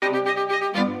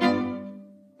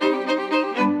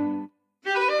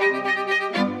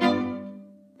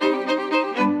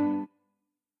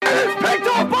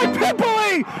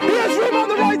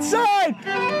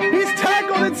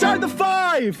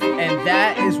believe, and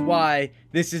that is why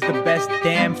this is the best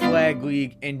damn flag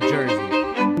league in Jersey.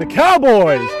 The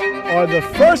Cowboys are the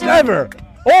first ever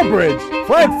Old Bridge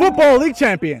Flag Football League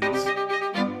champions.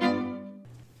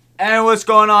 And what's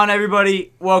going on,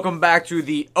 everybody? Welcome back to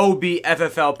the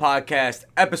OBFFL podcast,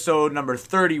 episode number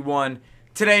 31.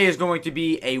 Today is going to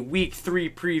be a Week 3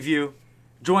 preview,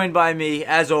 joined by me,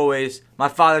 as always, my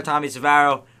father, Tommy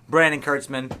Savaro, Brandon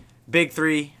Kurtzman, Big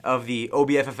 3 of the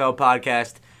OBFFL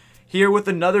podcast, here with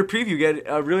another preview.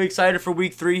 Get really excited for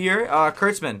Week 3 here.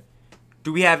 Kurtzman,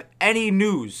 do we have any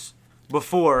news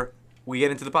before we get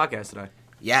into the podcast today?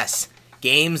 Yes.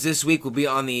 Games this week will be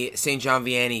on the St. John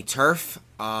Vianney turf.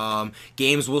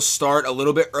 Games will start a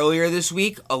little bit earlier this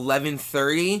week,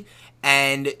 11:30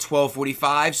 and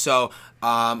 12:45. So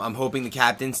I'm hoping the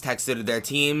captains texted their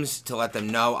teams to let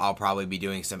them know. I'll probably be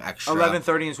doing some extra.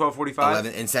 11:30 and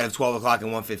 12:45? Instead of 12 o'clock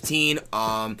and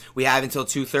 1:15. We have until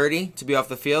 2:30 to be off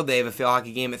the field. They have a field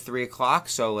hockey game at 3 o'clock,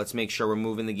 so let's make sure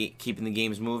we're keeping the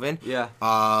games moving. Yeah.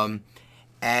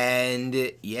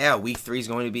 And yeah, Week 3 is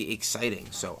going to be exciting,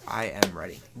 so I am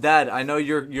ready. Dad, I know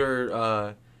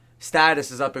your status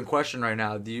is up in question right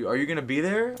now. Are you going to be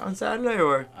there on Saturday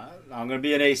or? I'm going to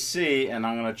be in AC, and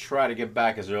I'm going to try to get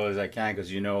back as early as I can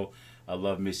because I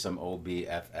love me some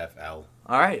OBFFL.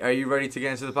 All right, are you ready to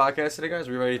get into the podcast today, guys?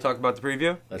 Are we ready to talk about the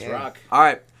preview? Let's rock. All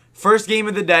right, first game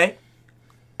of the day.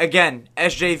 Again,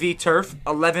 SJV Turf,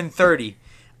 11:30.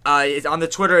 It's on the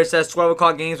Twitter, it says 12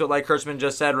 o'clock games, but like Kurtzman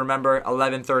just said, remember,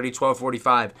 11:30,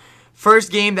 12:45.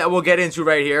 First game that we'll get into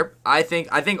right here. I think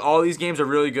all these games are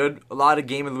really good. A lot of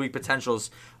game of the week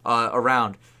potentials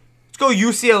around. Let's go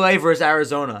UCLA versus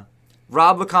Arizona.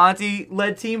 Rob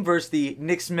LeConte-led team versus the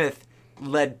Nick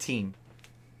Smith-led team.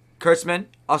 Kurtzman,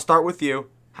 I'll start with you.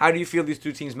 How do you feel these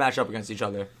two teams match up against each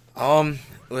other?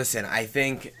 Listen, I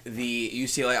think the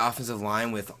UCLA offensive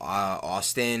line with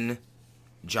Austin,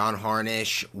 John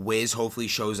Harnish, Wiz hopefully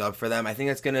shows up for them. I think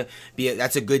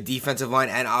that's a good defensive line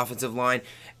and offensive line,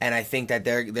 and I think that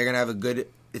they're gonna have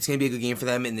it's gonna be a good game for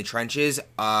them in the trenches.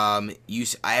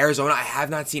 Arizona, I have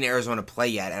not seen Arizona play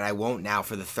yet, and I won't now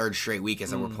for the third straight week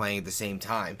as we're playing at the same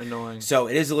time. Annoying. So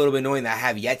it is a little bit annoying that I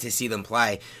have yet to see them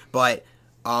play, but.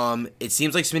 It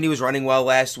seems like Smitty was running well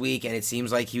last week, and it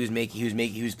seems like he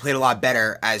was played a lot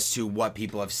better as to what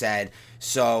people have said.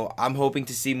 So I'm hoping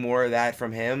to see more of that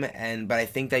from him. But I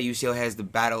think that UCLA has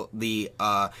the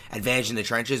advantage in the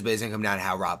trenches, but it's gonna come down to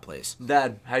how Rob plays.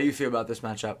 Dad, how do you feel about this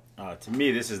matchup? To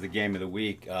me, this is the game of the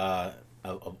week.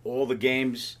 Of all the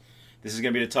games, this is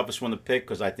going to be the toughest one to pick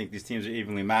because I think these teams are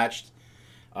evenly matched.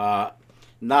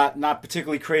 Not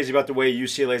particularly crazy about the way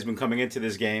UCLA has been coming into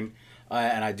this game.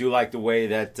 And I do like the way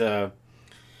that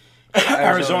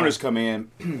Arizona's coming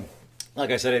in.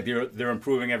 Like I said, they're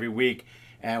improving every week.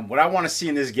 And what I want to see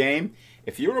in this game,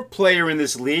 if you're a player in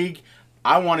this league,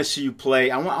 I want to see you play.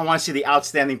 I want to see the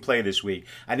outstanding play this week.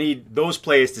 I need those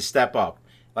players to step up.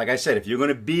 Like I said, if you're going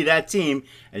to be that team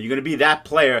and you're going to be that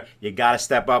player, you got to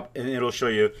step up, and it'll show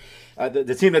you.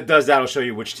 The team that does that will show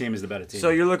you which team is the better team. So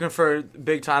you're looking for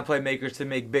big-time playmakers to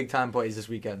make big-time plays this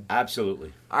weekend?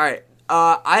 Absolutely. All right.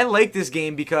 I like this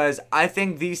game because I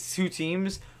think these two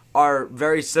teams are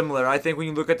very similar. I think when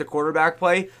you look at the quarterback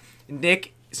play,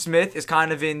 Nick Smith is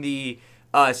kind of in the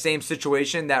same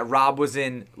situation that Rob was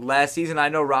in last season. I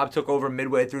know Rob took over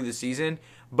midway through the season,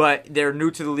 but they're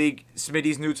new to the league.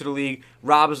 Smitty's new to the league.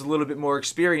 Rob is a little bit more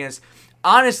experienced.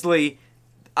 Honestly,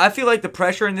 I feel like the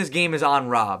pressure in this game is on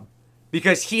Rob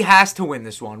because he has to win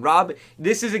this one. Rob,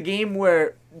 this is a game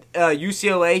where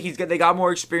UCLA, they got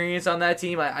more experience on that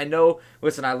team. I know.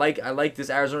 Listen, I like this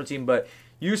Arizona team, but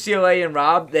UCLA and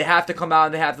Rob, they have to come out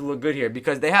and they have to look good here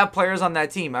because they have players on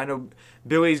that team. I know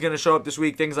Billy's going to show up this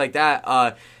week, things like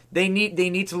that. They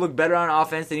need to look better on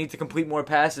offense. They need to complete more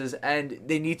passes, and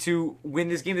they need to win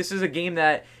this game. This is a game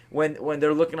that when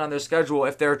they're looking on their schedule,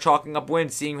 if they're chalking up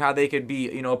wins, seeing how they could be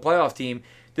a playoff team,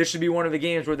 this should be one of the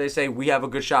games where they say we have a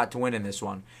good shot to win in this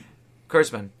one.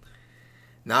 Kurtzman.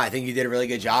 No, I think you did a really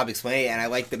good job explaining it, and I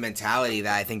like the mentality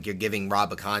that I think you're giving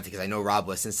Rob LeConte because I know Rob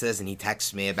listens to this, and he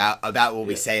texts me about what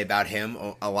we say about him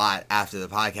a lot after the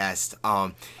podcast.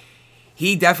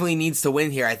 He definitely needs to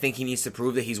win here. I think he needs to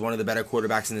prove that he's one of the better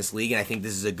quarterbacks in this league, and I think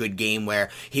this is a good game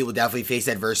where he will definitely face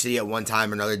adversity at one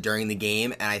time or another during the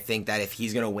game, and I think that if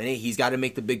he's going to win it, he's got to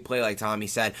make the big play like Tommy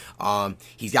said.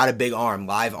 He's got a big arm,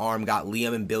 live arm, got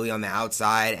Liam and Billy on the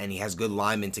outside, and he has good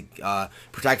linemen to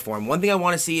protect for him. One thing I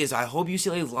want to see is I hope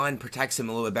UCLA's line protects him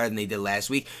a little bit better than they did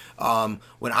last week.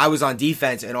 When I was on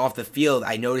defense and off the field,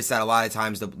 I noticed that a lot of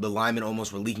times the linemen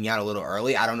almost were leaking out a little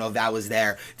early. I don't know if that was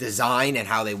their design and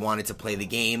how they wanted to play play the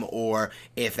game or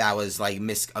if that was like a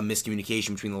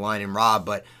miscommunication between the line and Rob.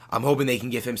 But I'm hoping they can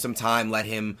give him some time, let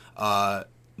him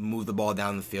move the ball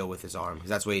down the field with his arm because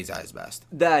that's where he's at his best.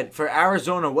 Dad, for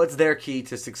Arizona, what's their key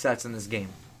to success in this game?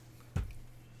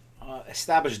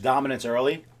 Establish dominance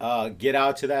early. Get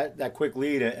out to that quick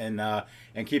lead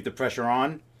and keep the pressure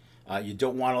on. You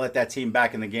don't want to let that team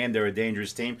back in the game. They're a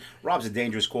dangerous team. Rob's a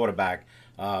dangerous quarterback.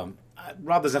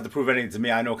 Rob doesn't have to prove anything to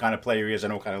me. I know what kind of player he is. I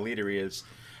know what kind of leader he is.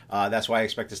 That's why I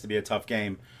expect this to be a tough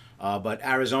game. But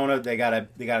Arizona, they gotta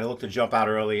look to jump out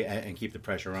early and keep the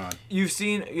pressure on. You've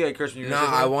seen, Christian. No,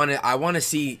 I want to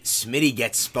see Smitty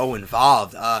get Spo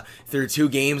involved. Through 2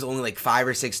 games, only like 5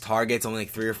 or 6 targets, only like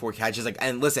 3 or 4 catches.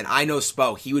 And listen, I know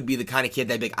Spo. He would be the kind of kid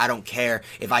that'd be like, I don't care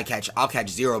if I'll catch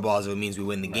 0 balls if it means we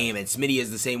win the game. And Smitty is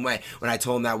the same way. When I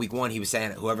told him that week 1, he was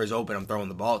saying whoever's open, I'm throwing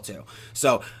the ball to.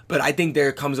 So, but I think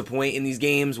there comes a point in these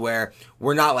games where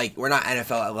we're not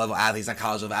NFL level athletes, not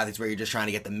college level athletes, where you're just trying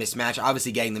to get the mismatch.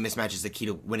 Obviously, getting the mismatch is the key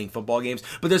to winning football games.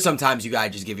 But there's sometimes you gotta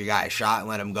just give your guy a shot and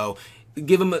let him go.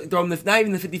 Throw him not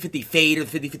even the 50-50 fade or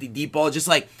the 50-50 deep ball. Just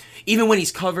like even when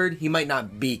he's covered, he might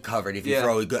not be covered if you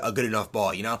throw a good enough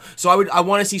ball. So I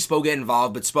want to see Spo get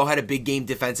involved. But Spo had a big game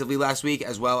defensively last week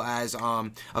as well as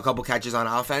a couple catches on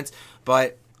offense.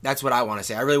 But that's what I want to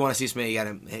say. I really want to see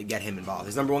Smitty get him involved.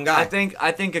 He's number 1 guy. I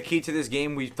think a key to this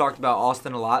game, we've talked about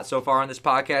Austin a lot so far on this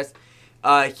podcast.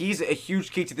 He's a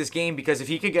huge key to this game because if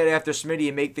he could get after Smitty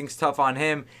and make things tough on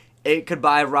him, it could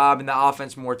buy Rob and the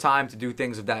offense more time to do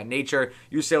things of that nature.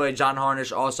 UCLA John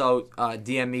Harnish also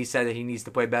DME said that he needs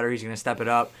to play better. He's going to step it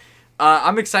up.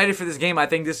 I'm excited for this game. I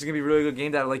think this is going to be a really good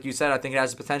game. That, like you said, I think it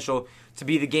has the potential to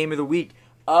be the game of the week.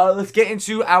 Let's get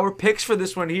into our picks for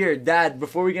this one here. Dad,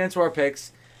 before we get into our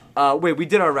picks, wait, we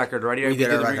did our record, right? We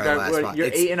did our record last month. You're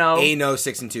 8-0. 8-0,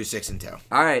 6-2, 6-2.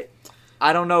 All right.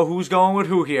 I don't know who's going with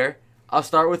who here. I'll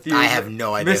start with you. I have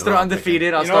no idea. Mr.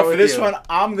 Undefeated. I'll start with you. For you. this one,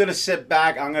 I'm going to sit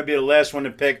back. I'm going to be the last one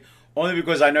to pick, only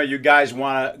because I know you guys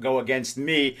want to go against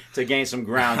me to gain some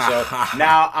ground. So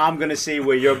now I'm going to see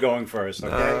where you're going first,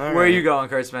 okay? Where are you going,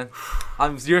 Kurtzman?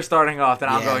 You're starting off, then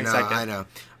I'm going second. I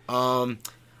know.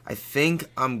 I think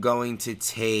I'm going to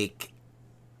take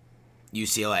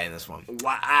UCLA in this one.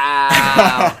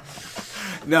 Wow.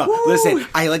 No, listen.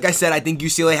 Like I said, I think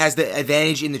UCLA has the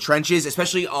advantage in the trenches,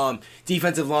 especially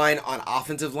defensive line, on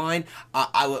offensive line.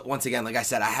 Once again, like I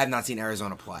said, I have not seen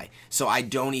Arizona play, so I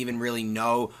don't even really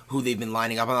know who they've been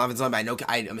lining up on the offensive line. But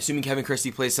I'm assuming Kevin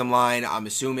Christie plays some line. I'm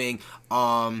assuming who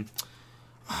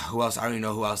else? I don't even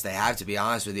know who else they have, to be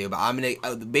honest with you. But I'm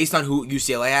gonna, based on who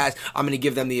UCLA has, I'm gonna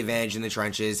give them the advantage in the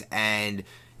trenches. And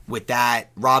with that,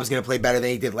 Rob's gonna play better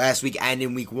than he did last week and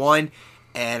in week 1.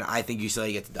 And I think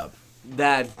UCLA gets the dub.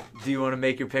 Dad, do you want to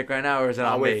make your pick right now, or is it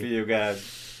on me? I'll wait for you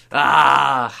guys.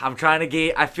 I'm trying to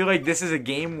gain. I feel like this is a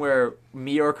game where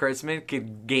me or Kurtzman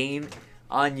could gain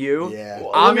on you. Yeah.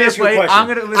 Well, I'm gonna play.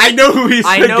 I know who he's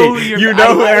picking. You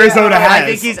know who Arizona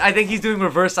has. I think he's doing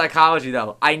reverse psychology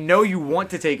though. I know you want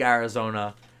to take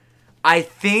Arizona. I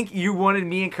think you wanted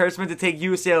me and Kurtzman to take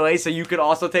UCLA so you could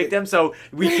also take them, so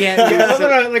we can't.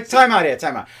 No, time out here,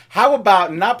 time out. How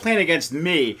about not playing against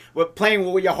me, but playing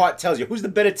what your heart tells you? Who's the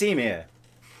better team here?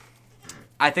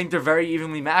 I think they're very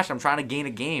evenly matched. I'm trying to gain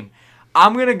a game.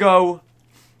 I'm gonna go.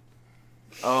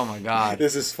 Oh my God,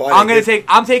 this is funny.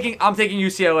 I'm taking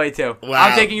UCLA too. Wow.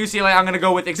 I'm taking UCLA. I'm gonna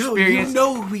go with experience.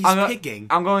 No, you know who he's picking.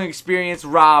 I'm going experience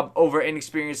Rob over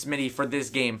inexperienced Smitty for this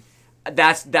game.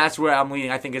 That's where I'm leaning.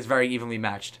 I think it's very evenly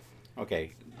matched.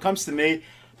 Okay, comes to me.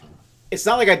 It's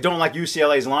not like I don't like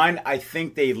UCLA's line. I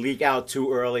think they leak out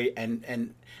too early,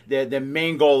 and their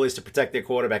main goal is to protect their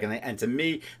quarterback. And to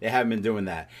me, they haven't been doing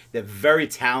that. They're very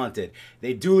talented.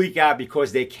 They do leak out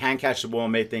because they can catch the ball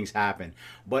and make things happen.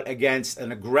 But against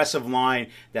an aggressive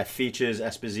line that features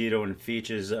Esposito and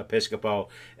features Episcopo,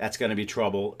 that's going to be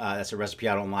trouble. That's a recipe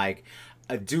I don't like.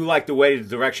 I do like the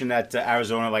direction that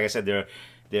Arizona, like I said,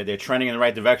 they're trending in the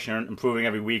right direction, improving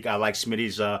every week. I like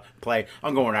Smitty's play.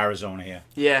 I'm going Arizona here.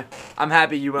 Yeah, I'm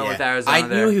happy you went with Arizona. I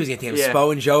knew he was going to take him.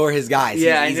 Spo and Joe are his guys.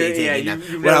 Yeah,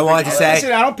 What I wanted to say.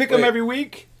 Listen, I don't pick them every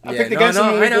week. I picked against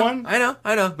them in week 1. I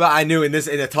know. But I knew in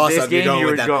a toss-up you're going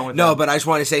with them. No, but I just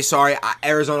wanted to say sorry.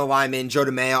 Arizona lineman Joe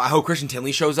DeMayo. I hope Christian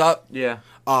Tinley shows up. Yeah.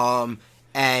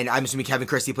 And I'm assuming Kevin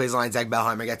Christie plays line. Zach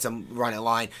Bellheimer gets some run at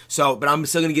line. So, but I'm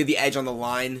still going to give the edge on the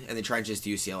line and the trenches to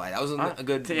UCLA. That was a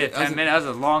good... 10 minutes. That was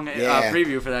a long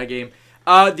preview for that game.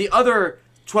 The other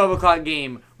 12 o'clock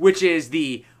game, which is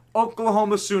the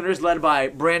Oklahoma Sooners led by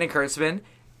Brandon Kurtzman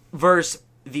versus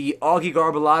the Augie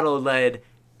Garbalado-led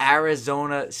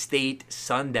Arizona State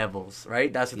Sun Devils,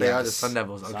 right? That's what they are, the Sun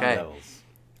Devils. Okay. Sun Devils.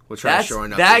 We'll try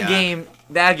showing up.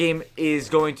 That game is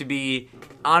going to be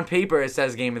on paper. It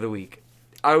says game of the week.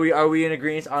 Are we in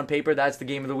agreement on paper? That's the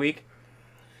game of the week.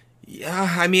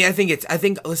 Yeah, I mean, I think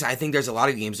there's a lot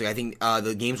of games. Like, I think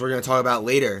the games we're going to talk about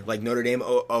later, like Notre Dame,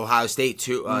 Ohio State,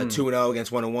 2-0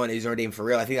 against 1-1, is Notre Dame for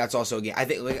real. I think that's also a game. I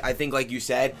think, like you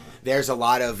said, there's a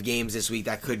lot of games this week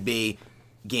that could be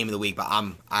game of the week. But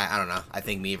I don't know. I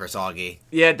think me versus Augie.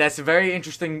 Yeah, that's a very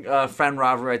interesting friend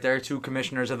rivalry right there. Two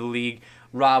commissioners of the league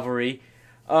rivalry.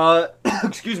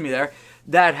 Excuse me there.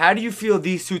 Dad, how do you feel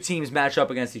these two teams match up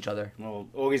against each other? Well,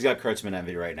 Augie's got Kurtzman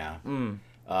envy right now.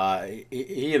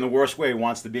 He, in the worst way,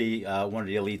 wants to be one of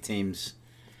the elite teams.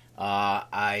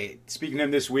 Speaking to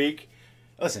him this week,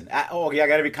 listen, Augie, I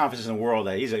got to be confident in the world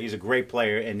that he's a great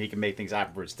player and he can make things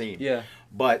happen for his team. Yeah.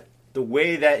 But the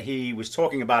way that he was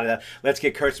talking about it, let's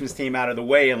get Kurtzman's team out of the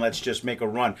way and let's just make a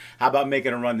run. How about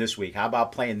making a run this week? How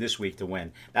about playing this week to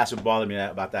win? That's what bothered me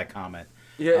about that comment.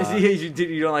 Yeah,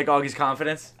 you don't like Augie's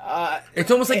confidence? It's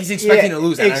almost like he's expecting to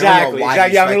lose. Exactly.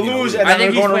 I'm going to lose, and then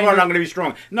I'm going to run. I'm going to be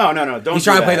strong. No. Don't. He's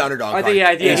trying to play the underdog. I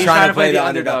think he's trying to play the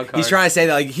underdog card. He's trying to say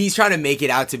that, like, he's trying to make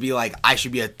it out to be like, I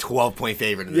should be a 12-point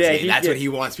favorite in this game. That's what he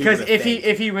wants people to think. Because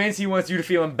if he wins, he wants you to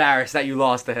feel embarrassed that you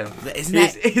lost to him. Isn't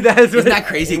that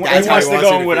crazy? He wants to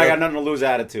go in with I got nothing to lose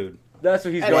attitude. That's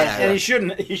what he's going. And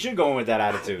he should go in with that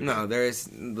attitude. No,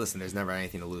 there's never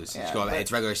anything to lose.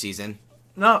 It's regular season.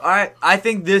 No, I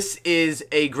think this is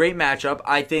a great matchup.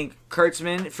 I think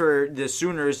Kurtzman for the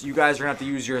Sooners, you guys are going to have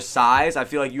to use your size. I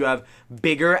feel like you have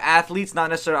bigger athletes. Not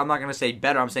necessarily, I'm not going to say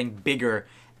better, I'm saying bigger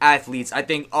athletes. I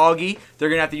think Augie, they're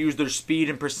going to have to use their speed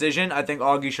and precision. I think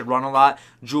Augie should run a lot.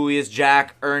 Julius,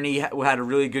 Jack, Ernie had a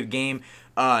really good game.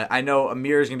 I know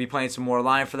Amir is going to be playing some more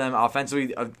line for them.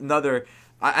 Offensively,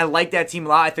 I like that team a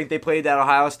lot. I think they played that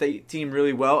Ohio State team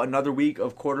really well. Another week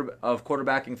of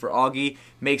quarterbacking for Augie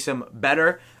makes him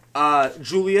better.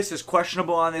 Julius is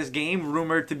questionable on this game,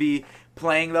 rumored to be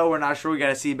playing though. We're not sure. We got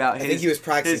to see about his. I think he was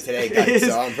practicing today, guys.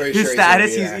 So I'm pretty sure his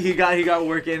status. He got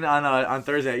work in on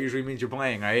Thursday. That usually means you're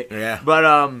playing, right? Yeah. But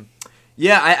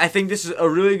I think this is a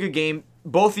really good game.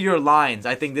 Both of your lines,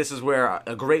 I think this is where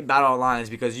a great battle of lines,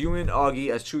 because you and Augie,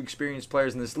 as two experienced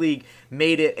players in this league,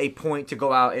 made it a point to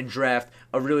go out and draft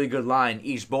a really good line,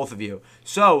 both of you.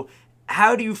 So,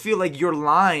 how do you feel like your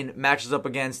line matches up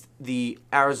against the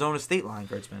Arizona State line,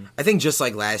 Kurtzman? I think just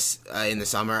like last in the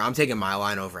summer, I'm taking my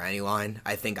line over any line.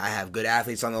 I think I have good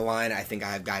athletes on the line. I think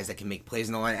I have guys that can make plays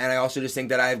on the line. And I also just think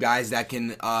that I have guys that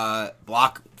can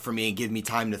block for me and give me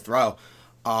time to throw.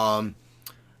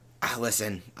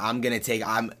 Listen, I'm gonna take.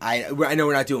 I know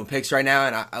we're not doing picks right now,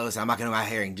 and I'm not gonna go out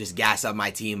here and just gas up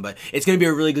my team, but it's gonna be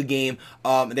a really good game.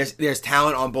 There's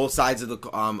talent on both sides of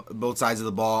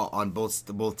the ball on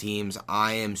both teams.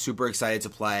 I am super excited to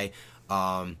play,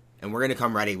 and we're gonna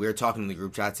come ready. We were talking in the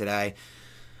group chat today.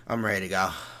 I'm ready to go.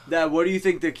 Dad, what do you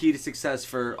think the key to success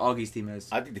for Augie's team is?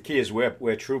 I think the key is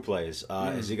where True plays.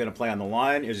 Is he going to play on the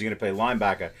line? Is he going to play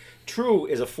linebacker? True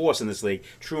is a force in this league.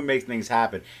 True makes things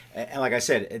happen. And like I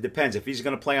said, it depends. If he's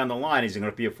going to play on the line, he's going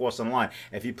to be a force on the line.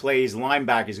 If he plays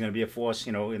linebacker, he's going to be a force,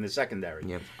 in the secondary.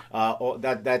 Yep.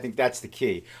 I think that's the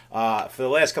key. For the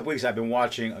last couple weeks, I've been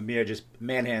watching Amir just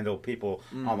manhandle people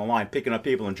on the line, picking up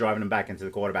people and driving them back into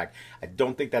the quarterback. I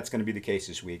don't think that's going to be the case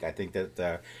this week. I think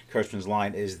that Kurtzman's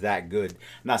line is that good.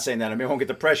 I'm not saying that Amir won't get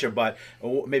the pressure, but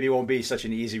maybe it won't be such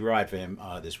an easy ride for him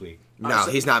this week. No,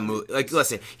 he's not moving. Like,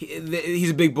 listen,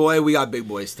 he's a big boy. We got big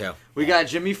boys, too. We got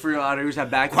Jimmy Frio out who's had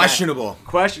back. Questionable.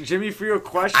 Jimmy Frio,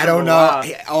 questionable. I don't know.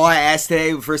 All I asked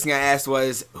today, the first thing I asked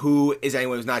was, who is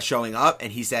anyone who's not showing up?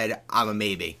 And he said, I'm a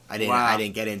maybe. I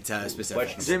didn't get into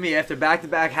specifics. Jimmy, after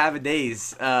back-to-back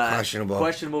half-a-days. Questionable.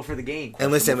 Questionable for the game.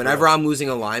 And listen, whenever I'm losing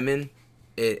a lineman,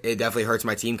 it definitely hurts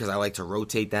my team because I like to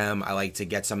rotate them. I like to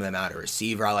get some of them out of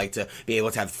receiver. I like to be able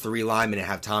to have 3 linemen and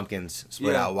have Tompkins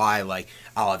split out wide. Like,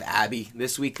 I'll have Abby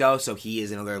this week, though, so he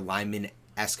is another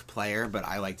lineman-esque player, but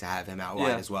I like to have him out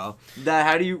wide as well.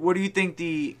 What do you think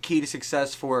the key to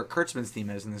success for Kurtzman's team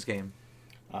is in this game?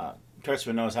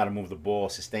 Kurtzman knows how to move the ball.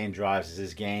 Sustained drives is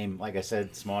his game. Like I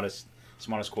said, smartest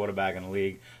quarterback in the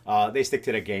league. They stick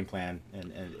to their game plan,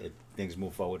 and things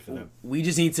move forward for them. We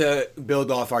just need to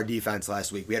build off our defense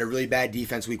last week. We had a really bad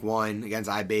defense week 1 against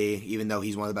IB. Even though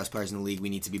he's one of the best players in the league, we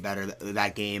need to be better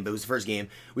that game. But it was the first game.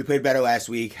 We played better last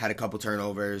week, had a couple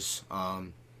turnovers,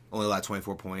 only allowed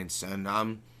 24 points.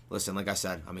 And listen, like I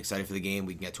said, I'm excited for the game.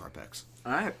 We can get to our picks.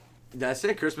 All right. That's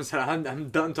it. Christmas said, I'm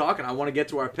done talking. I want to get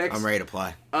to our picks. I'm ready to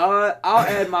play. I'll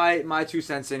add my 2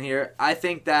 cents in here. I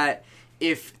think that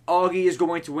if Augie is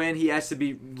going to win, he has to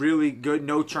be really good.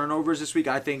 No turnovers this week.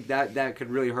 I think that could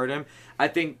really hurt him. I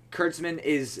think Kurtzman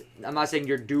is. I'm not saying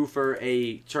you're due for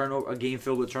a game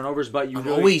filled with turnovers, but I'm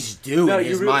always due in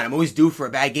his mind. I'm always due for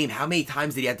a bad game. How many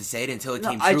times did he have to say it until it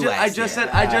came true last year? I just said.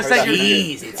 I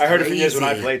heard it for years when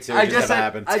I played too. I just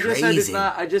said it's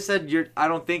not. I just said I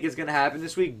don't think it's going to happen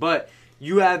this week, but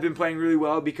you have been playing really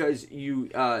well because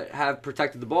you have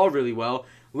protected the ball really well.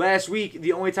 Last week,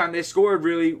 the only time they scored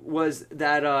really was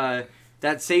that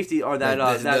safety or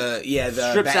that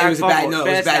strip sack. It was a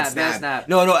bad snap.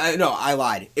 No, I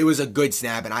lied. It was a good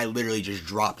snap, and I literally just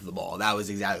dropped the ball. That was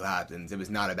exactly what happened. It was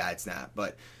not a bad snap,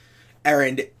 but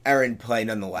Aaron played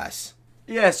nonetheless.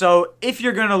 Yeah, so if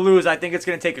you're gonna lose, I think it's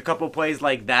gonna take a couple plays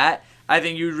like that. I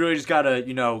think you really just gotta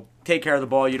take care of the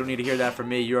ball. You don't need to hear that from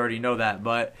me. You already know that,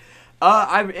 but.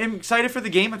 I'm excited for the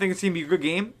game. I think it's going to be a good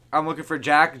game. I'm looking for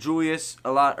Jack, Julius,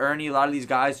 Ernie, a lot of these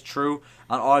guys, True,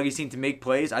 on Augie's team to make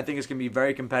plays. I think it's going to be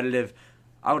very competitive.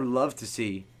 I would love to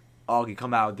see Augie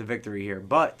come out with the victory here,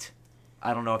 but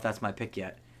I don't know if that's my pick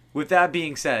yet. With that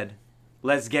being said,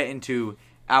 let's get into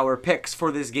our picks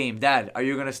for this game. Dad, are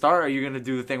you going to start, or are you going to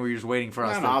do the thing where you're just waiting for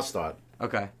us? No, I'll start.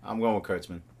 Okay. I'm going with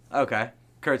Kurtzman. Okay.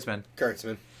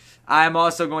 Kurtzman. I'm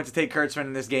also going to take Kurtzman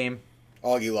in this game.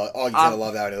 Augie's gonna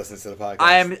love that when he listens to the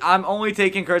podcast. I'm only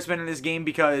taking Kurtzman in this game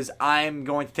because I'm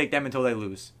going to take them until they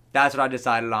lose. That's what I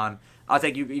decided on. I'll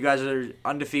take you. You guys are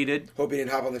undefeated. Hope you didn't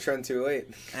hop on the trend too late.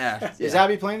 Yeah. Is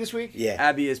Abby playing this week? Yeah.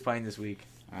 Abby is playing this week.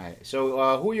 All right.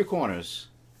 So who are your corners?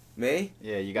 Me?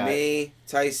 Yeah, you got me,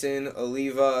 Tyson,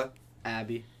 Oliva,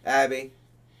 Abby.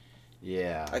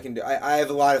 Yeah. I can do. I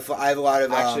have a lot of.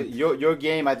 Actually, your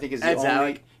game I think is the only.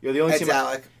 Alec. You're the only team.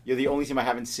 Alec. You're the only team I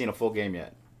haven't seen a full game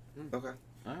yet. Okay.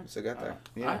 All right. So get there.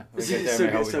 Yeah. All right. We'll get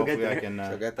there. Hopefully I can.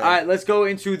 Get there. All right. Let's go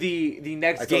into the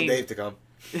next game. I told Dave to come.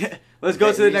 Let's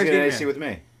go to the next game. AC with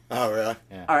me. Oh really?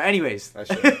 Yeah. All right. Anyways, I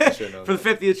should know. For the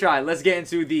 50th try, let's get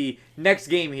into the next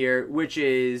game here, which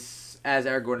is as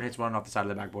Eric Gordon hits one off the side of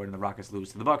the backboard and the Rockets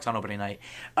lose to the Bucks on opening night.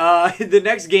 The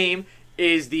next game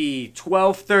is the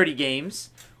 12:30 games,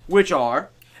 which are.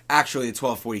 Actually, the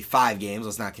 12:45 games,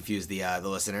 let's not confuse the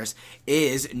listeners,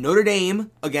 is Notre Dame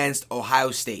against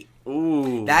Ohio State.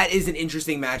 Ooh. That is an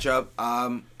interesting matchup.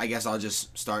 I guess I'll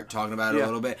just start talking about it a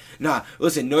little bit. Nah,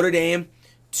 listen, Notre Dame,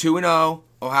 2-0,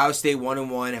 Ohio State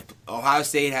 1-1. Ohio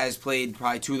State has played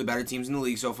probably two of the better teams in the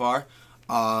league so far.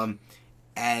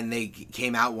 And they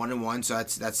came out 1-1, so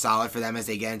that's solid for them as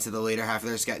they get into the later half of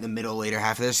their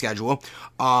schedule.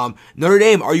 Notre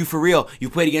Dame, are you for real? You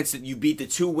beat the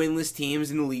two winless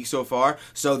teams in the league so far.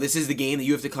 So this is the game that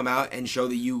you have to come out and show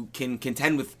that you can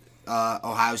contend with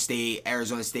Ohio State,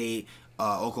 Arizona State,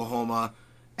 Oklahoma,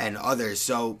 and others.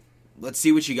 So let's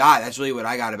see what you got. That's really what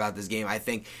I got about this game. I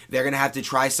think they're gonna have to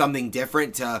try something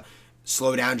different to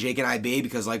slow down Jake and IB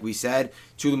because, like we said,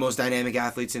 two of the most dynamic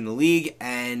athletes in the league,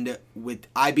 and with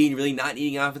IB really not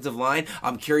needing an offensive line,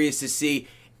 I'm curious to see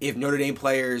if Notre Dame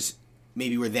players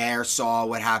maybe were there, saw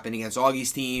what happened against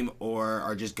Augie's team, or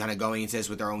are just kind of going into this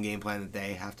with their own game plan that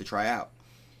they have to try out.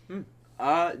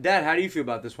 Dad, how do you feel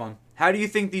about this one? How do you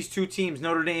think these two teams,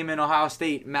 Notre Dame and Ohio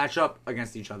State, match up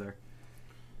against each other?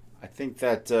 I think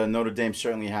that Notre Dame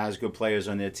certainly has good players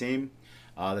on their team.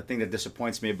 The thing that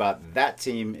disappoints me about that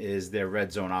team is their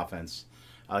red zone offense.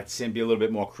 I like to see them be a little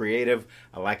bit more creative.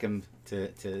 I like them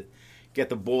to get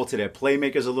the ball to their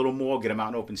playmakers a little more, get them out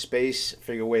in open space,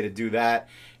 figure a way to do that.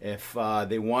 If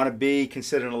they want to be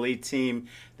considered an elite team,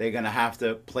 they're going to have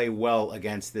to play well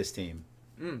against this team.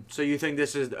 So you think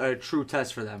this is a true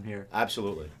test for them here?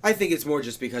 Absolutely. I think it's more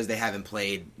just because they haven't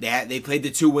played. They played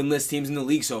the two winless teams in the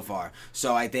league so far.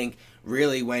 So I think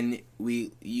really when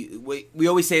we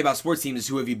always say about sports teams is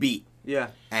who have you beat. Yeah.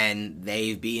 And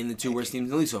they've beaten the two worst teams in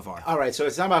the league so far. All right, so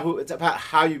it's not about who, it's about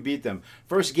how you beat them.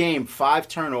 First game, 5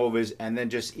 turnovers, and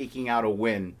then just eking out a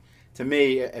win. To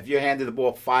me, if you're handed the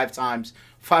ball 5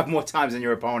 more times than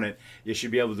your opponent, you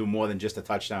should be able to do more than just a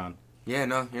touchdown. Yeah,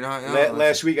 no, you're not.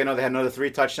 Last week, I know they had another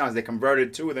 3 touchdowns. They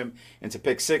converted 2 of them into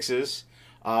pick sixes.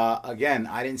 Again,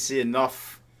 I didn't see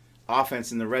enough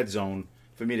offense in the red zone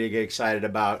for me to get excited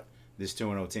about this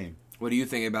 2-0 team. What do you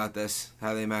think about this?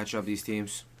 How they match up these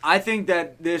teams? I think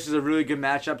that this is a really good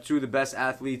matchup. Two of the best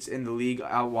athletes in the league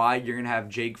out wide. You're going to have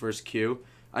Jake versus Q.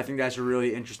 I think that's a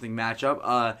really interesting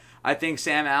matchup. I think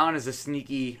Sam Allen is a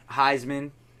sneaky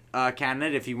Heisman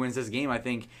candidate if he wins this game. I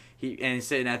think he's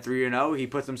sitting at 3-0. He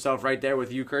puts himself right there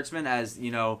with you, Kurtzman, as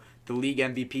the league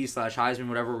MVP / Heisman,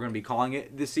 whatever we're going to be calling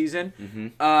it this season. Mm-hmm.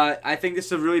 I think this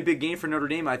is a really big game for Notre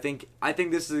Dame. I think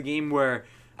this is a game where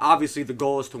obviously the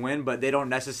goal is to win, but they don't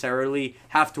necessarily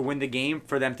have to win the game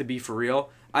for them to be for real.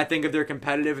 I think if they're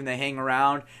competitive and they hang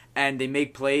around and they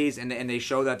make plays and they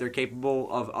show that they're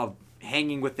capable of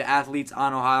hanging with the athletes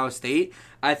on Ohio State,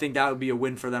 I think that would be a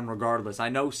win for them regardless. I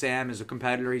know Sam is a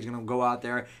competitor. He's going to go out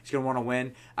there. He's going to want to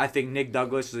win. I think Nick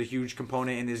Douglas is a huge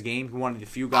component in this game. He's one of the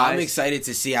few guys. I'm excited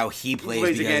to see how he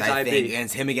plays because I think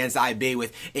against him against IB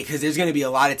because there's going to be a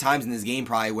lot of times in this game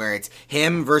probably where it's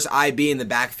him versus IB in the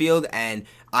backfield and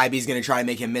IB's going to try to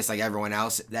make him miss like everyone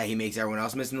else that he makes everyone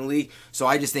else miss in the league. So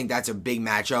I just think that's a big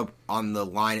matchup on the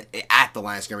line at the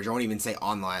line of scrimmage. I won't even say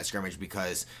on the line of scrimmage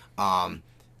because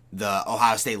the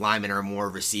Ohio State linemen are more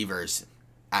receivers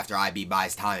after IB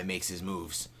buys time and makes his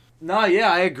moves. No,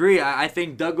 yeah, I agree. I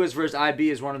think Douglas versus IB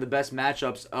is one of the best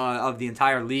matchups of the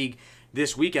entire league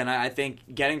this weekend. I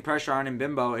think getting pressure on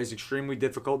Mbimbo is extremely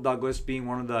difficult. Douglas being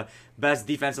one of the best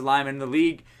defensive linemen in the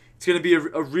league, it's going to be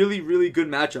a really, really good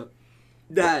matchup.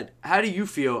 Dad, how do you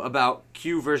feel about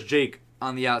Q versus Jake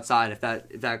on the outside if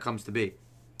that comes to be?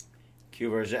 Q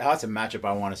versus Jake, that's a matchup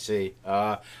I want to see.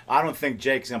 I don't think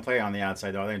Jake's going to play on the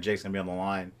outside, though. I think Jake's going to be on the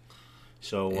line.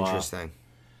 So interesting.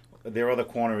 Their other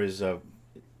corner is it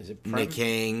Prem? Nick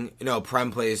King. No,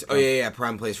 Prem plays. Oh, yeah.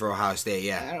 Prem plays for Ohio State,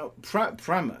 yeah. I know,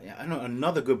 Prem, I know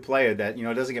another good player that,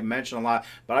 doesn't get mentioned a lot,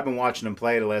 but I've been watching him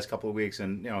play the last couple of weeks,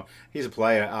 and, he's a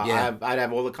player. Yeah. I'd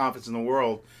have all the confidence in the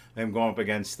world in him going up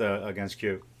against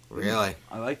Q. Really?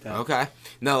 I like that. Okay.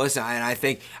 No, listen, and I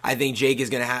think Jake is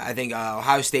going to have, I think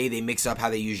Ohio State, they mix up how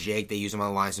they use Jake. They use him on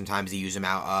the line sometimes. They use him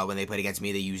out when they played against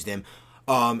me. They used him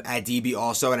at DB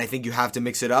also, and I think you have to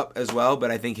mix it up as well,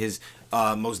 but I think his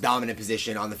most dominant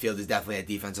position on the field is definitely at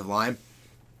defensive line.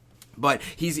 But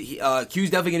Q's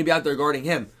definitely going to be out there guarding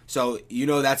him, so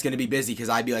that's going to be busy because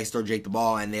IB likes to throw Jake the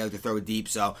ball, and they like to throw it deep,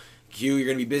 so Q, you're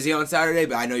going to be busy on Saturday,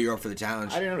 but I know you're up for the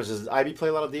challenge. I didn't notice. Does IB play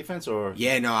a lot of defense? Or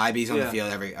Yeah, no, IB's on the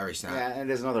field every snap. Yeah, and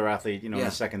there's another athlete, in the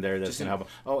secondary that's going to help.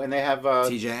 Oh, and they have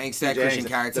TJ Angstead, Christian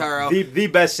Carataro. The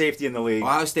best safety in the league.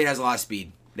 Ohio State has a lot of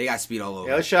speed. They got speed all over.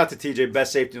 Yeah, let's shout out to TJ,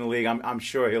 best safety in the league. I'm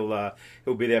sure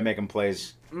he'll be there making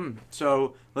plays.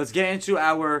 So let's get into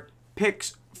our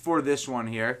picks for this one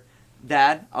here.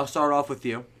 Dad, I'll start off with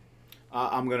you.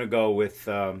 I'm going to go with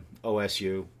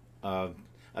OSU.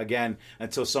 Again,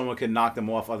 until someone can knock them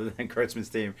off other than Kurtzman's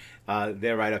team,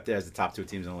 they're right up there as the top two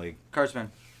teams in the league. Kurtzman.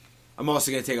 I'm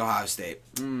also going to take Ohio State.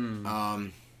 I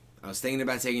was thinking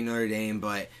about taking Notre Dame,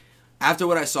 but after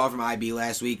what I saw from IB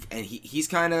last week, and he's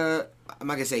kind of, I'm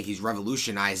not going to say he's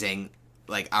revolutionizing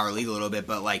like our league a little bit,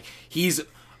 but like he's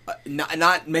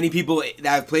not many people that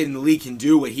have played in the league can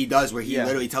do what he does, where he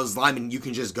literally tells his linemen, you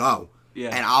can just go. Yeah.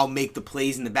 And I'll make the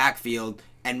plays in the backfield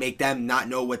and make them not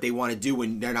know what they want to do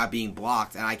when they're not being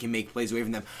blocked, and I can make plays away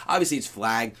from them. Obviously, it's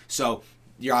flag, so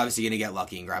you're obviously going to get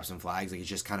lucky and grab some flags. Like, it's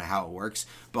just kind of how it works.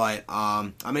 But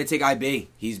I'm going to take IB.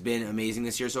 He's been amazing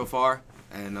this year so far,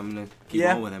 and I'm going to keep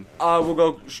going with him. We'll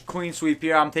go clean sweep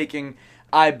here. I'm taking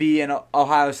IB and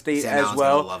Ohio State Sam as Allen's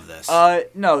well. Gonna love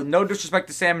this. No disrespect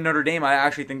to Sam and Notre Dame. I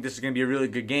actually think this is going to be a really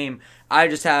good game. I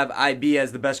just have IB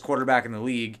as the best quarterback in the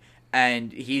league.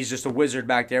 And he's just a wizard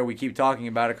back there. We keep talking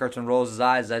about it. Kurtzman rolls his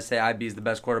eyes as I say IB is the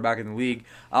best quarterback in the league.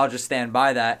 I'll just stand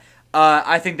by that.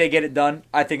 I think they get it done.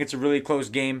 I think it's a really close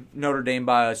game. Notre Dame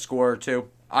by a score or two.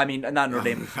 I mean, not Notre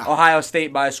Dame. Ohio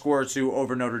State by a score or two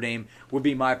over Notre Dame would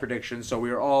be my prediction. So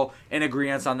we are all in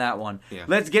agreement on that one. Yeah.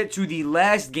 Let's get to the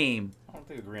last game. I don't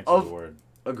think agreement is a word.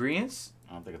 Agreement?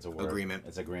 I don't think it's a word. Agreement.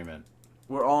 It's agreement.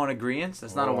 We're all in agreement?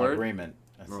 That's not a word? Agreement.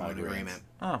 We're all in agreement.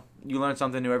 Oh, you learn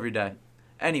something new every day.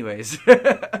 Anyways,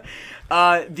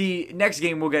 the next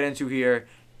game we'll get into here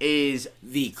is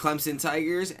the Clemson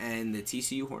Tigers and the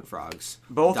TCU Horned Frogs.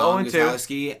 Both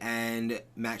 0-2 and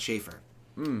Matt Schaefer.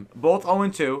 Both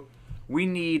 0-2. We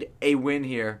need a win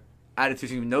here out of two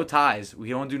teams. No ties. We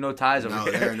don't do no ties over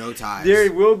here. No, there are no ties.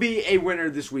 There will be a winner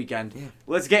this weekend. Yeah.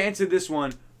 Let's get into this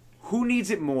one. Who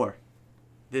needs it more?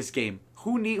 This game.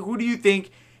 Who do you think?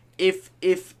 If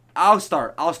I'll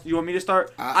start. You want me to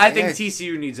start? I think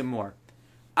TCU needs it more.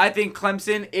 I think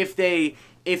Clemson, if they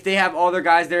have all their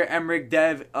guys there, Emmerich,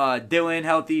 Dev, Dylan,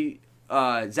 healthy,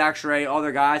 Zach Sherray, all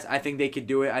their guys, I think they could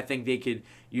do it. I think they could,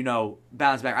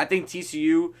 bounce back. I think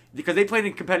TCU, because they played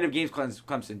in competitive games,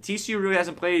 Clemson. TCU really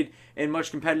hasn't played in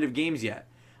much competitive games yet.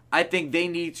 I think they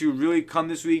need to really come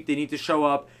this week. They need to show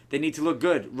up. They need to look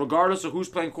good. Regardless of who's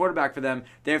playing quarterback for them,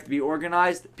 they have to be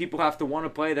organized. People have to want to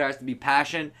play. There has to be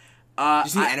passion.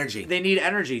 Just need energy. They need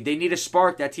energy. They need a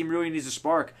spark. That team really needs a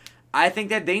spark. I think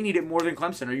that they need it more than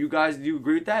Clemson. Do you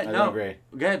agree with that? I don't agree.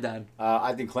 Go ahead, Dad.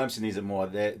 I think Clemson needs it more.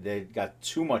 They got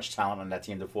too much talent on that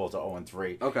team to fall to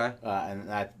 0-3. Okay.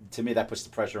 And to me, that puts the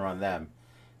pressure on them.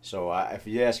 So if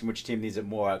you're asking which team needs it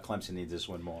more, Clemson needs this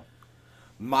one more.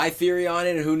 My theory on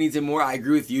it and who needs it more, I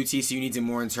agree with you. TCU needs it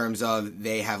more in terms of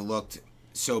they have looked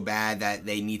so bad that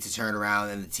they need to turn around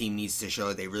and the team needs to show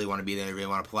that they really want to be there, they really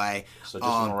want to play. So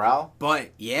just for morale? But,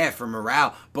 yeah, for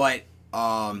morale. But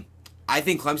I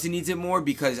think Clemson needs it more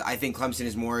because I think Clemson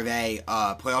is more of a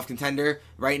playoff contender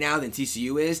right now than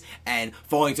TCU is. And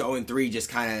falling to 0-3 just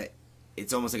kind of,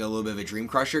 it's almost like a little bit of a dream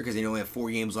crusher because they only have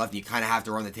 4 games left. And you kind of have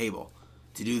to run the table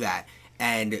to do that.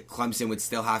 And Clemson would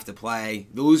still have to play,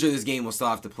 the loser of this game will still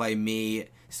have to play me,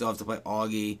 still have to play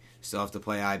Augie, still have to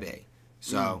play IB.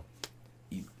 So,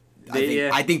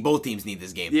 I think both teams need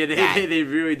this game. Yeah, they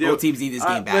really do. Both teams need this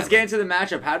game badly. Let's get into the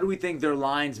matchup. How do we think their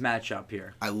lines match up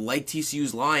here? I like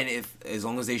TCU's line as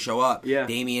long as they show up. Yeah.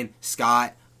 Damian,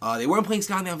 Scott. They weren't playing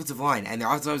Scott on the offensive line, and their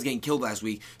offensive line was getting killed last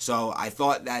week. So I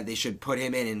thought that they should put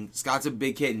him in. And Scott's a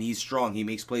big kid, and he's strong. He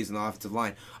makes plays on the offensive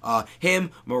line.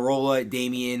 Him, Marola,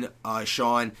 Damian,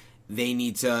 Sean, they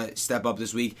need to step up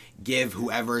this week. Give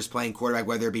whoever is playing quarterback,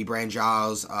 whether it be Brand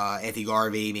Giles, Anthony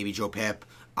Garvey, maybe Joe Pip.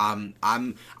 I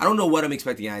don't know what I'm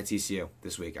expecting out of TCU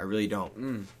this week. I really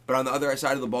don't. But on the other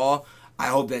side of the ball, I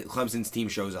hope that Clemson's team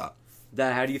shows up.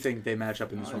 Dad, how do you think they match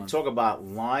up in this one? Talk about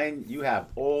line. You have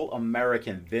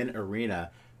All-American Vin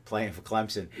Arena playing for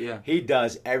Clemson. Yeah. He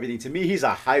does everything. To me, he's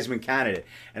a Heisman candidate.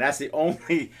 And that's the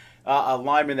only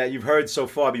lineman that you've heard so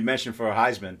far be mentioned for a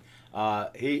Heisman.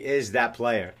 He is that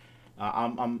player.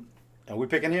 Are we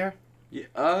picking here?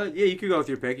 Yeah, you could go with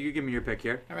your pick. You could give me your pick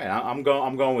here. All right, I'm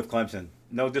going with Clemson.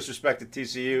 No disrespect to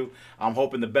TCU. I'm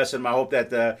hoping the best of them. I hope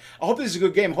that I hope this is a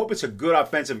good game. I hope it's a good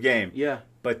offensive game. Yeah.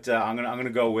 But I'm gonna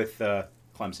go with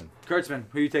Clemson. Kurtzman,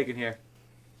 who are you taking here?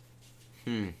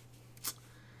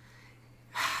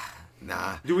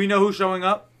 Nah. Do we know who's showing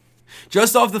up?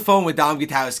 Just off the phone with Dom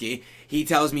Gutowski, he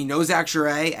tells me no Zach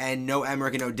Charay and no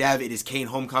Emmerich and no Dev. It is Kane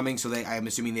homecoming, so I'm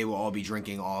assuming they will all be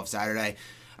drinking all of Saturday.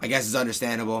 I guess it's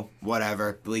understandable.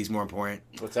 Whatever. The league's more important.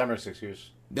 What's Emmerich's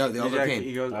excuse? No, they all go to Kane.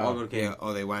 He goes, I'll go to Kane.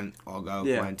 Yeah, they went. All go.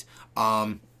 Yeah. Went.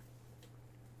 But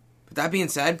that being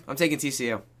said, I'm taking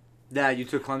TCU. Yeah, you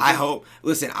took Clemson.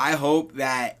 I hope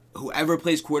that whoever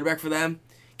plays quarterback for them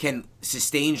can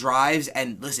sustain drives.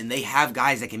 And listen, they have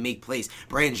guys that can make plays.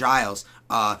 Brand Giles,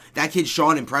 that kid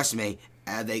Sean impressed me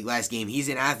at the last game. He's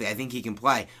an athlete. I think he can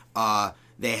play.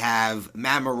 They have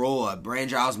Matt Marola, Brand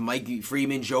Giles, Mike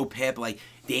Freeman, Joe Pip,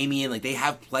 Damian. They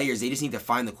have players. They just need to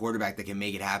find the quarterback that can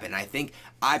make it happen. And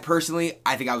I personally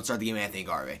would start the game with Anthony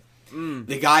Garvey.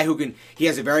 The guy he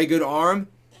has a very good arm.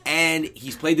 And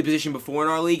he's played the position before in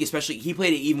our league, especially he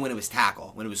played it even when it was tackle,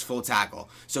 when it was full tackle.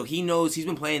 So he knows he's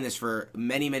been playing this for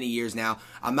many, many years now.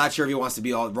 I'm not sure if he wants to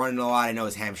be running a lot. I know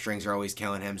his hamstrings are always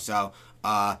killing him. So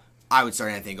I would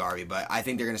start Anthony Garvey. But I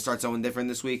think they're going to start someone different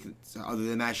this week other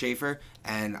than Matt Schaefer.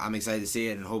 And I'm excited to see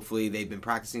it. And hopefully they've been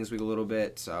practicing this week a little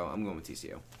bit. So I'm going with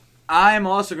TCU. I'm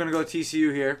also going to go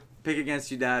TCU here. Pick against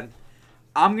you, Dad.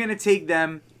 I'm going to take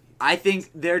them. I think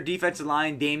their defensive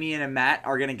line, Damian and Matt,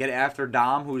 are going to get after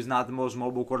Dom, who is not the most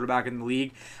mobile quarterback in the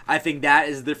league. I think that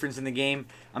is the difference in the game.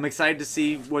 I'm excited to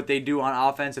see what they do on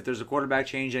offense, if there's a quarterback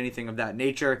change, anything of that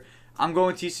nature. I'm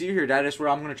going TCU here. That is where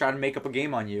I'm going to try to make up a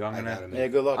game on you. Yeah,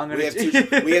 good luck.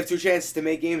 We have two chances to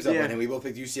make games up Yeah. on him. We both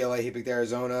picked UCLA. He picked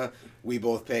Arizona. We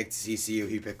both picked TCU.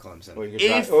 He picked Clemson. Or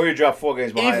you drop 4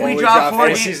 games behind. If we drop 4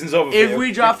 games, season's over. if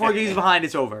we drop 4 games behind,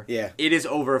 it's over. Yeah. It is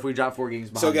over if we drop 4 games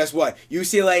behind. So guess what?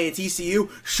 UCLA and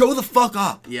TCU, show the fuck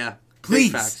up. Yeah.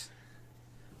 Please. Big facts.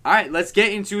 All right, let's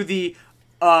get into the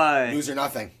News or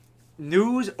nothing.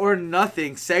 News or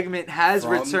Nothing segment has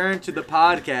returned to the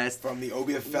podcast. From the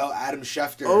OBFL, Adam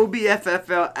Schefter.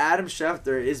 OBFFL Adam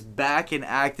Schefter is back and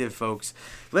active, folks.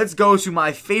 Let's go to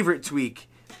my favorite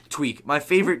my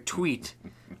favorite tweet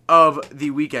of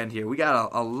the weekend here. We got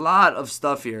a lot of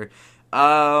stuff here.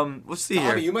 Let's see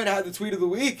here. Tommy, you might have had the tweet of the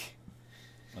week.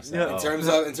 Yeah.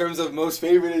 In terms of most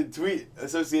favorited tweet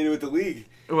associated with the league.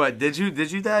 What did you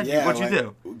Dad? Yeah, What'd you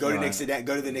do? Go to Nick Sedano.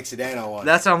 Go to the Nick Sedano one.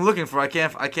 That's what I'm looking for. I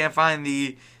can't find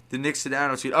the Nick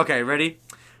Sedano tweet. Okay, ready?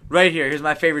 Right here. Here's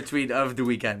my favorite tweet of the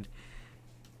weekend.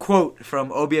 Quote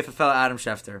from OBFFL Adam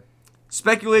Schefter.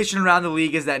 Speculation around the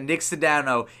league is that Nick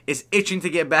Sedano is itching to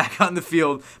get back on the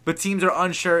field, but teams are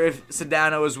unsure if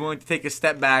Sedano is willing to take a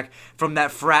step back from that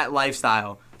frat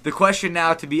lifestyle. The question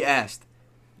now to be asked,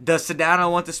 does Sedano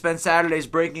want to spend Saturdays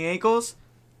breaking ankles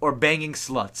or banging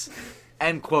sluts?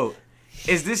 End quote.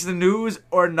 Is this the news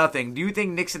or nothing? Do you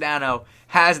think Nick Sedano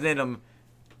has it in him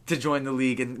to join the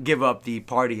league and give up the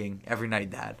partying every night,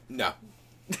 Dad? No.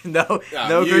 No,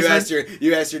 you asked your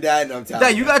dad, and I'm telling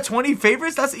Dad, you got 20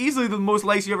 favorites? That's easily the most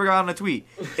likes you ever got on a tweet.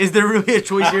 Is there really a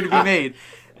choice here to be made?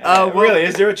 Really?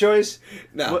 Is there a choice?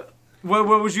 No. What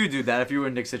would you do, Dad, if you were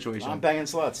in Nick's situation? I'm banging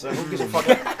sluts. Who gives a fuck?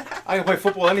 I can play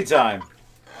football anytime.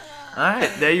 All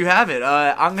right, there you have it.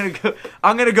 I'm gonna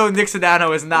go. Nick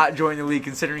Sedano is not joining the league,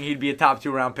 considering he'd be a top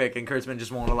 2-round pick, and Kurtzman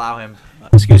just won't allow him.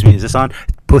 Excuse me, is this on?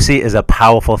 Pussy is a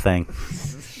powerful thing.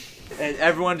 And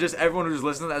everyone who's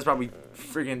listening, that's probably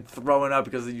freaking throwing up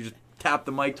because you just tap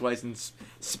the mic twice and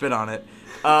spit on it.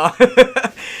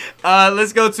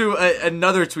 Let's go to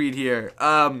another tweet here.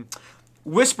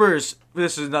 Whispers.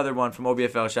 This is another one from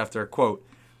OBFL Schefter. Quote.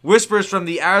 Whispers from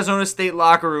the Arizona State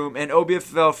locker room and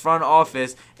OBFL front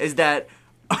office is that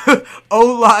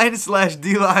O-line /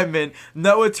 D lineman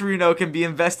Noah Torino can be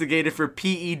investigated for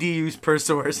PED use per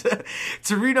source.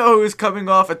 Torino, who is coming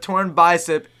off a torn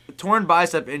bicep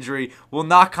injury, will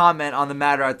not comment on the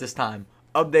matter at this time.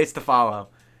 Updates to follow.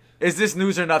 Is this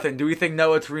news or nothing? Do we think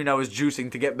Noah Torino is juicing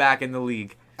to get back in the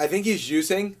league? I think he's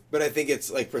juicing, but I think it's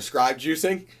like prescribed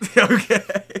juicing. Okay.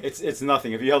 It's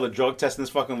nothing. If you held a drug test in this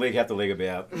fucking league, half the league would be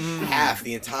out. Half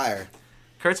the entire.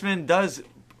 Kurtzman does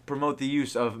promote the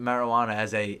use of marijuana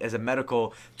as a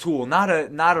medical tool, not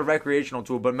a recreational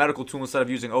tool, but a medical tool instead of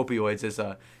using opioids is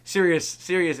a serious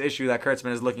issue that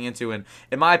Kurtzman is looking into, and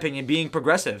in my opinion, being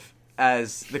progressive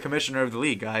as the commissioner of the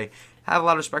league, I have a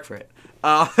lot of respect for it.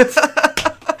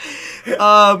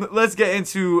 Let's get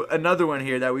into another one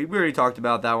here that we already talked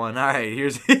about that one. All right,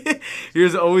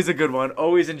 here's always a good one,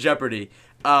 always in jeopardy.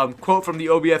 Quote from the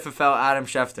OBFFL Adam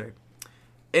Schefter.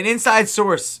 An inside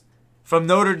source from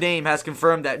Notre Dame has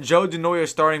confirmed that Joe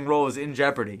DeNoya's starting role is in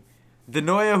jeopardy.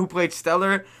 DeNoya, who played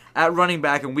stellar at running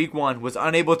back in Week 1, was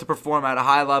unable to perform at a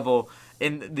high level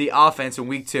in the offense in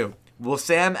Week 2. Will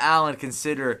Sam Allen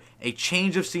consider a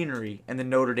change of scenery in the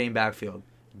Notre Dame backfield?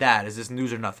 Dad, is this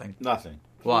news or nothing? Nothing.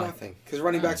 Why? Nothing. Because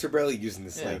running backs are barely used in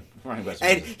this league. Running backs.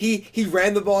 And he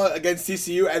ran the ball against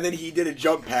TCU, and then he did a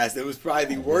jump pass. It was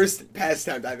probably the worst pass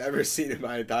attempt I've ever seen in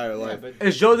my entire life.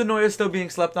 Is Joe DeNoya still being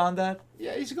slept on, Dad?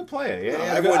 Yeah, he's a good player. Yeah,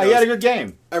 everyone he had a knows. good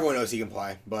game. Everyone knows he can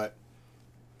play, but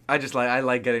I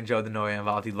like getting Joe DeNoya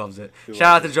involved. He loves it. Shout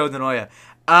out to Joe DeNoya.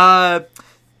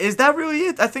 Is that really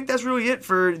it? I think that's really it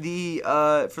for the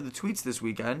tweets this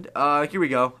weekend. Here we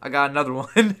go. I got another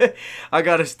one. I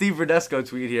got a Steve Verdesco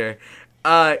tweet here.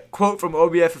 Quote from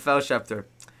OBFFL Schefter.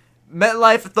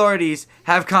 MetLife authorities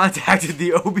have contacted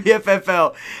the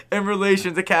OBFFL in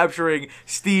relation to capturing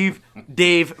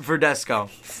Dave Verdesco.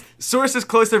 Sources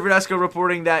close to Verdesco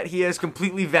reporting that he has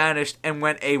completely vanished and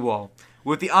went AWOL.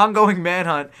 With the ongoing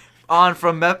manhunt on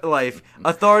from MetLife,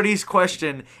 authorities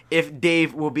question if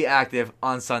Dave will be active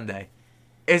on Sunday.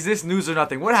 Is this news or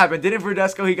nothing? What happened? Didn't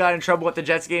Verdesco, he got in trouble at the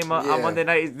Jets game on Monday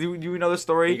night? Do we know the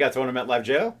story? He got thrown in MetLife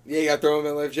jail? yeah, you got to throw him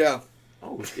in life jail.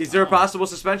 Is there a possible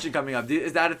suspension coming up?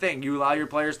 Is that a thing? You allow your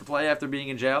players to play after being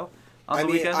in jail on the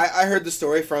weekend? I heard the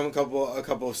story from a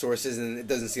couple of sources, and it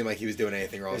doesn't seem like he was doing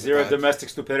anything wrong. Is there a domestic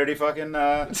stupidity fucking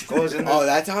clause in there? Oh,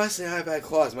 that's honestly not a bad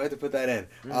clause. Might have to put that in.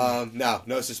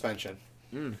 No suspension.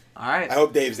 All right. I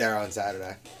hope Dave's there on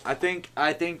Saturday. I think.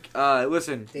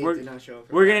 Listen, Dave did not show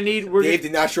up. we're gonna need. Dave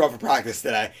did not show up for practice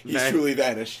today. He's Okay. truly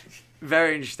vanished.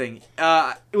 Very interesting.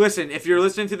 Listen, if you're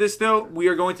listening to this still, we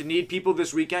are going to need people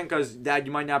this weekend because, Dad,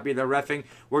 you might not be there reffing.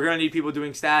 We're going to need people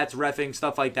doing stats, reffing,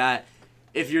 stuff like that.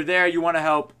 If you're there, you want to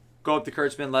help, go up to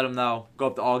Kurtzman, let him know. Go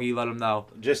up to Augie, let him know.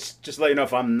 Just let you know,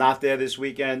 if I'm not there this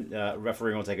weekend,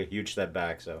 referee will take a huge step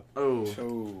back. So Oh,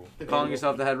 Oh. calling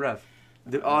yourself the head ref.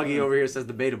 The Augie over here says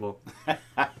debatable. All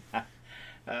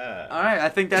right, I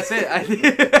think that's it. I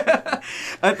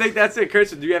think that's it.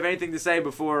 Kurtzman, do you have anything to say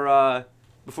before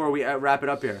we wrap it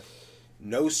up here?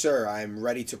 No, sir. I'm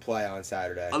ready to play on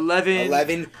Saturday.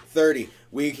 11:30.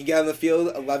 We can get on the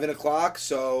field 11 o'clock,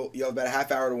 so you have about a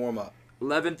half hour to warm up.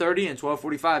 11:30 and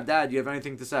 12:45. Dad, do you have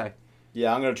anything to say?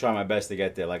 yeah, I'm gonna try my best to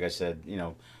get there. Like I said,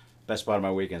 best part of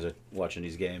my weekends are watching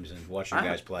these games and watching you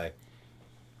guys play.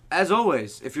 As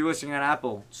always, if you're listening on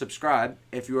Apple, subscribe.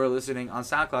 If you are listening on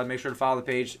SoundCloud, make sure to follow the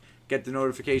page, get the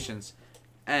notifications.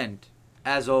 And,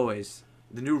 as always,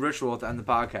 the new ritual to end the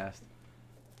podcast.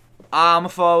 I'm a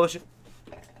follow you.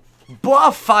 Boy,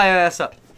 I'll fire ass up.